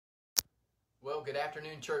Well, good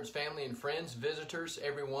afternoon, church family and friends, visitors,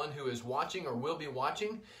 everyone who is watching or will be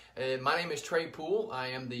watching. My name is Trey Poole. I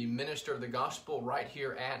am the minister of the gospel right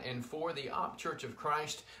here at and for the Op Church of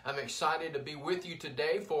Christ. I'm excited to be with you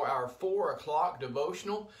today for our 4 o'clock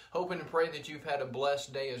devotional. Hoping and pray that you've had a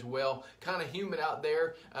blessed day as well. Kind of humid out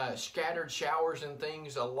there, scattered showers and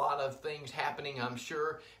things, a lot of things happening, I'm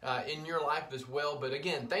sure, in your life as well. But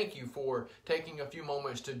again, thank you for taking a few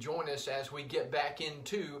moments to join us as we get back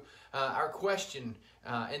into our question,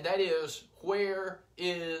 and that is, where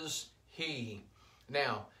is he?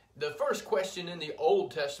 Now, the first question in the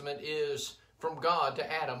Old Testament is from God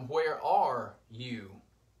to Adam, where are you?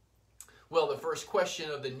 Well, the first question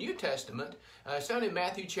of the New Testament is found in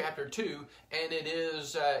Matthew chapter 2, and it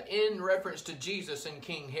is in reference to Jesus and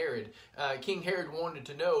King Herod. King Herod wanted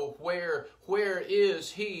to know where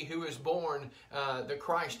is he who is born, the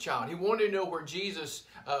Christ child. He wanted to know where Jesus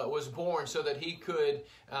was born so that he could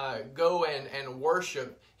go and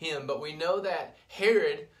worship him. But we know that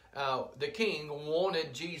Herod, the king,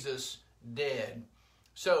 wanted Jesus dead.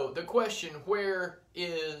 So the question, where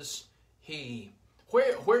is he?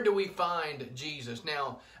 Where do we find Jesus?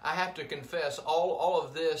 Now, I have to confess, all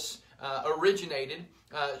of this originated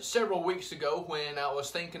several weeks ago when I was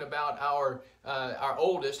thinking about our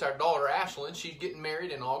oldest, our daughter Ashlyn. She's getting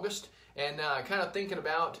married in August, and kind of thinking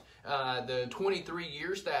about the 23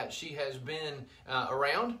 years that she has been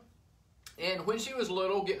around. And when she was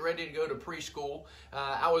little, getting ready to go to preschool,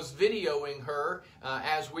 I was videoing her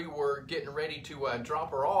as we were getting ready to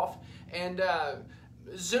drop her off, and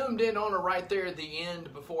zoomed in on her right there at the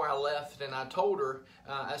end before I left, and I told her,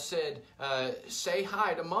 I said, say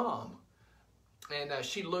hi to Mom. And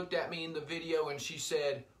she looked at me in the video and she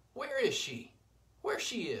said, where is she? Where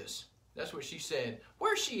she is. That's what she said.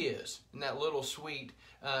 Where she is. In that little sweet,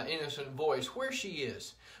 innocent voice. Where she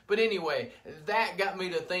is. But anyway, that got me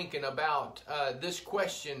to thinking about this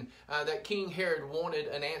question that King Herod wanted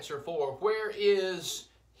an answer for. Where is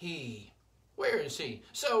he? Where is he?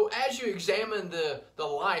 So as you examine the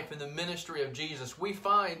life and the ministry of Jesus, we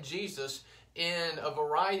find Jesus in a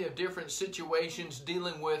variety of different situations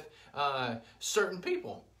dealing with certain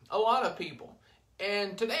people, a lot of people.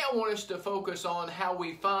 And today I want us to focus on how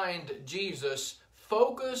we find Jesus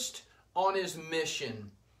focused on his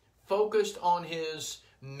mission. Focused on his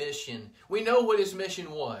mission. We know what his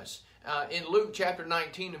mission was. In Luke chapter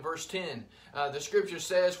 19 and verse 10, the scripture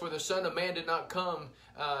says, for the Son of Man did not come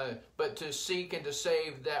but to seek and to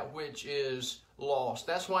save that which is lost.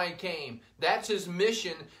 That's why he came. That's his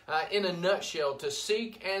mission in a nutshell, to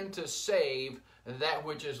seek and to save that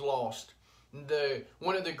which is lost.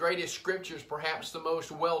 One of the greatest scriptures, perhaps the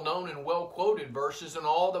most well-known and well-quoted verses in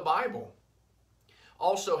all the Bible,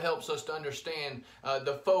 also helps us to understand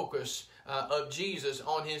the focus of Jesus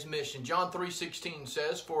on his mission. John 3:16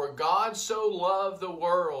 says, for God so loved the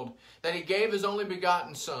world that he gave his only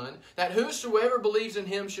begotten Son, that whosoever believes in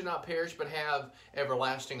him should not perish but have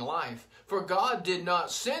everlasting life. For God did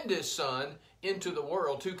not send his Son into the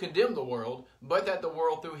world to condemn the world, but that the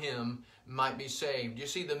world through him might be saved. You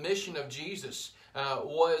see, the mission of Jesus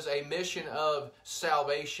was a mission of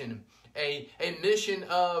salvation, a mission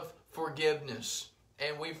of forgiveness.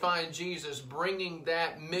 And we find Jesus bringing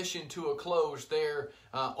that mission to a close there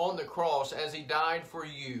on the cross as he died for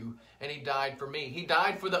you and he died for me. He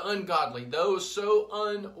died for the ungodly, those so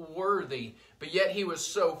unworthy, but yet he was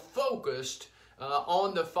so focused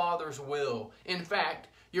on the Father's will. In fact,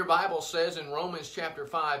 your Bible says in Romans chapter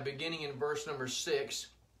 5, beginning in verse number 6,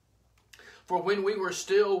 for when we were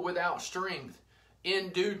still without strength, in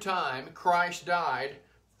due time Christ died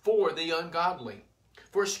for the ungodly.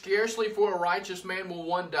 For scarcely for a righteous man will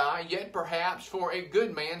one die, yet perhaps for a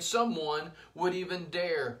good man someone would even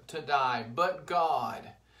dare to die. But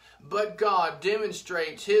God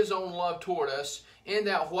demonstrates his own love toward us in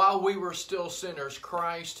that while we were still sinners,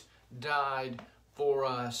 Christ died for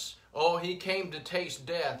us. Oh, he came to taste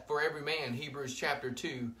death for every man, Hebrews chapter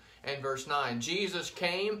 2 and verse 9. Jesus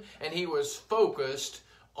came and he was focused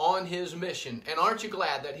on his mission. And aren't you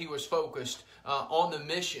glad that he was focused on the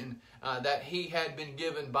mission that he had been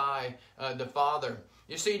given by the Father?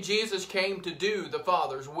 You see, Jesus came to do the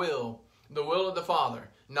Father's will, the will of the Father,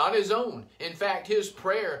 not his own. In fact, his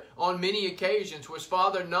prayer on many occasions was,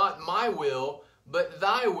 Father, not my will, but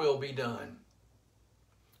thy will be done.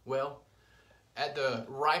 Well, at the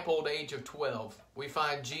ripe old age of 12, we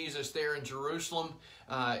find Jesus there in Jerusalem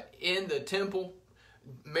in the temple.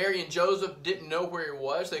 Mary and Joseph didn't know where he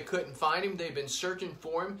was. They couldn't find him. They've been searching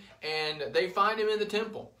for him, and they find him in the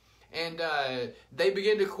temple. And they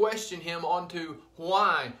begin to question him onto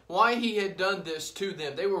why he had done this to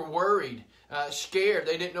them. They were worried, scared.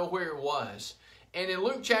 They didn't know where he was. And in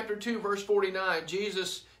Luke chapter 2, verse 49,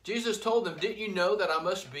 Jesus told them, didn't you know that I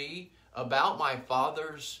must be about my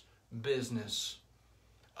Father's business?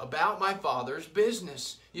 About my Father's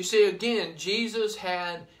business. You see, again, Jesus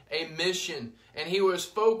had a mission, and he was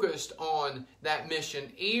focused on that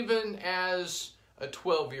mission, even as a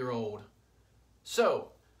 12-year-old. So,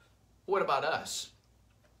 what about us?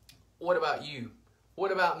 What about you?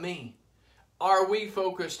 What about me? Are we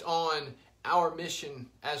focused on our mission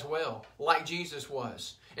as well, like Jesus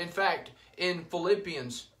was? In fact, in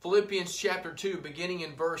Philippians chapter 2, beginning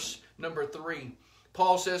in verse number 3,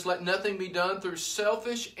 Paul says, let nothing be done through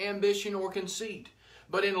selfish ambition or conceit,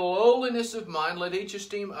 but in lowliness of mind let each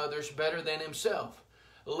esteem others better than himself.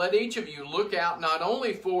 Let each of you look out not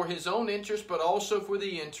only for his own interest, but also for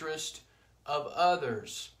the interest of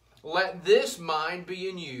others. Let this mind be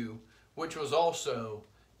in you, which was also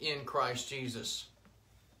in Christ Jesus.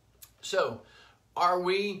 So, are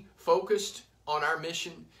we focused on our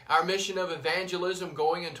mission of evangelism,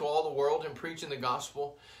 going into all the world and preaching the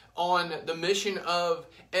gospel? On the mission of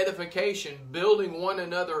edification, building one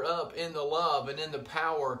another up in the love and in the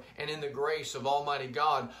power and in the grace of Almighty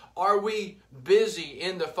God? Are we busy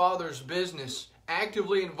in the Father's business,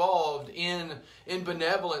 actively involved in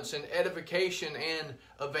benevolence and edification and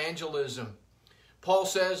evangelism? Paul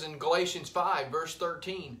says in Galatians 5, verse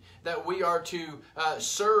 13, that we are to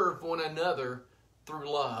serve one another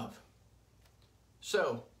through love.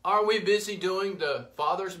 So, are we busy doing the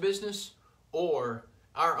Father's business or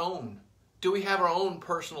our own? Do we have our own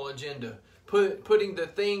personal agenda? Putting the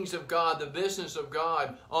things of God, the business of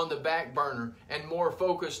God on the back burner and more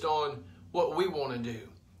focused on what we want to do?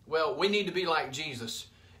 Well, we need to be like Jesus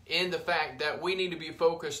in the fact that we need to be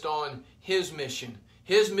focused on His mission.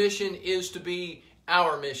 His mission is to be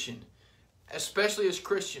our mission. Especially as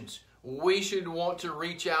Christians, we should want to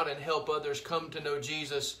reach out and help others come to know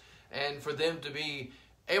Jesus and for them to be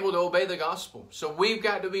able to obey the gospel. So we've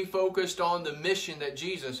got to be focused on the mission that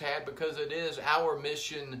Jesus had, because it is our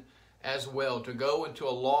mission as well, to go into a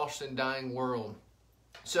lost and dying world.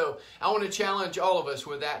 So I want to challenge all of us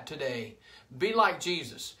with that today. Be like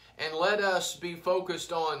Jesus, and let us be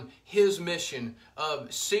focused on His mission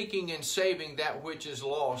of seeking and saving that which is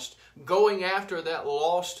lost, going after that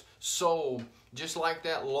lost soul, just like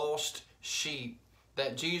that lost sheep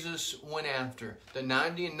that Jesus went after. The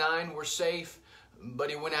 99 were safe, but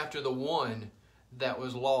He went after the one that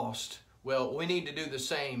was lost. Well, we need to do the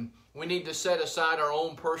same. We need to set aside our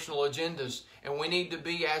own personal agendas, and we need to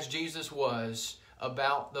be, as Jesus was,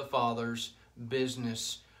 about the Father's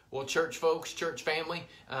business. Well, church folks, church family,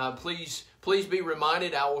 please be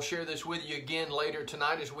reminded. I will share this with you again later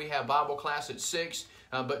tonight as we have Bible class at 6.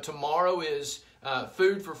 But tomorrow is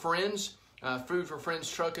Food for Friends. Food for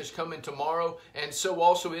Friends truck is coming tomorrow, and so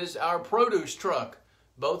also is our produce truck.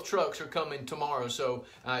 Both trucks are coming tomorrow. So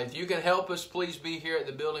if you can help us, please be here at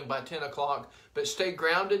the building by 10 o'clock. But stay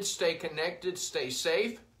grounded, stay connected, stay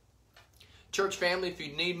safe. Church family, if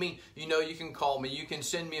you need me, you know you can call me. You can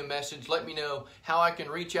send me a message. Let me know how I can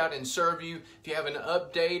reach out and serve you. If you have an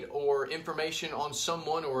update or information on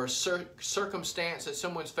someone or a circumstance that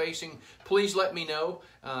someone's facing, please let me know.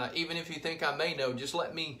 Even if you think I may know, just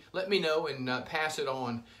let me know and pass it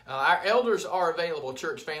on. Our elders are available,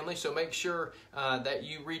 church family, so make sure that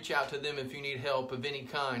you reach out to them if you need help of any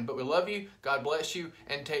kind. But we love you. God bless you,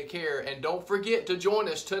 and take care. And don't forget to join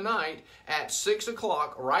us tonight at 6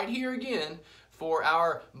 o'clock right here again for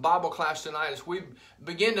our Bible class tonight as we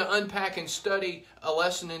begin to unpack and study a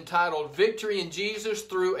lesson entitled Victory in Jesus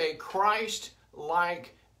Through a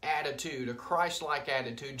Christ-Like Attitude. A Christ-like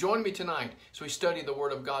attitude. Join me tonight as we study the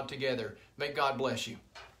Word of God together. May God bless you.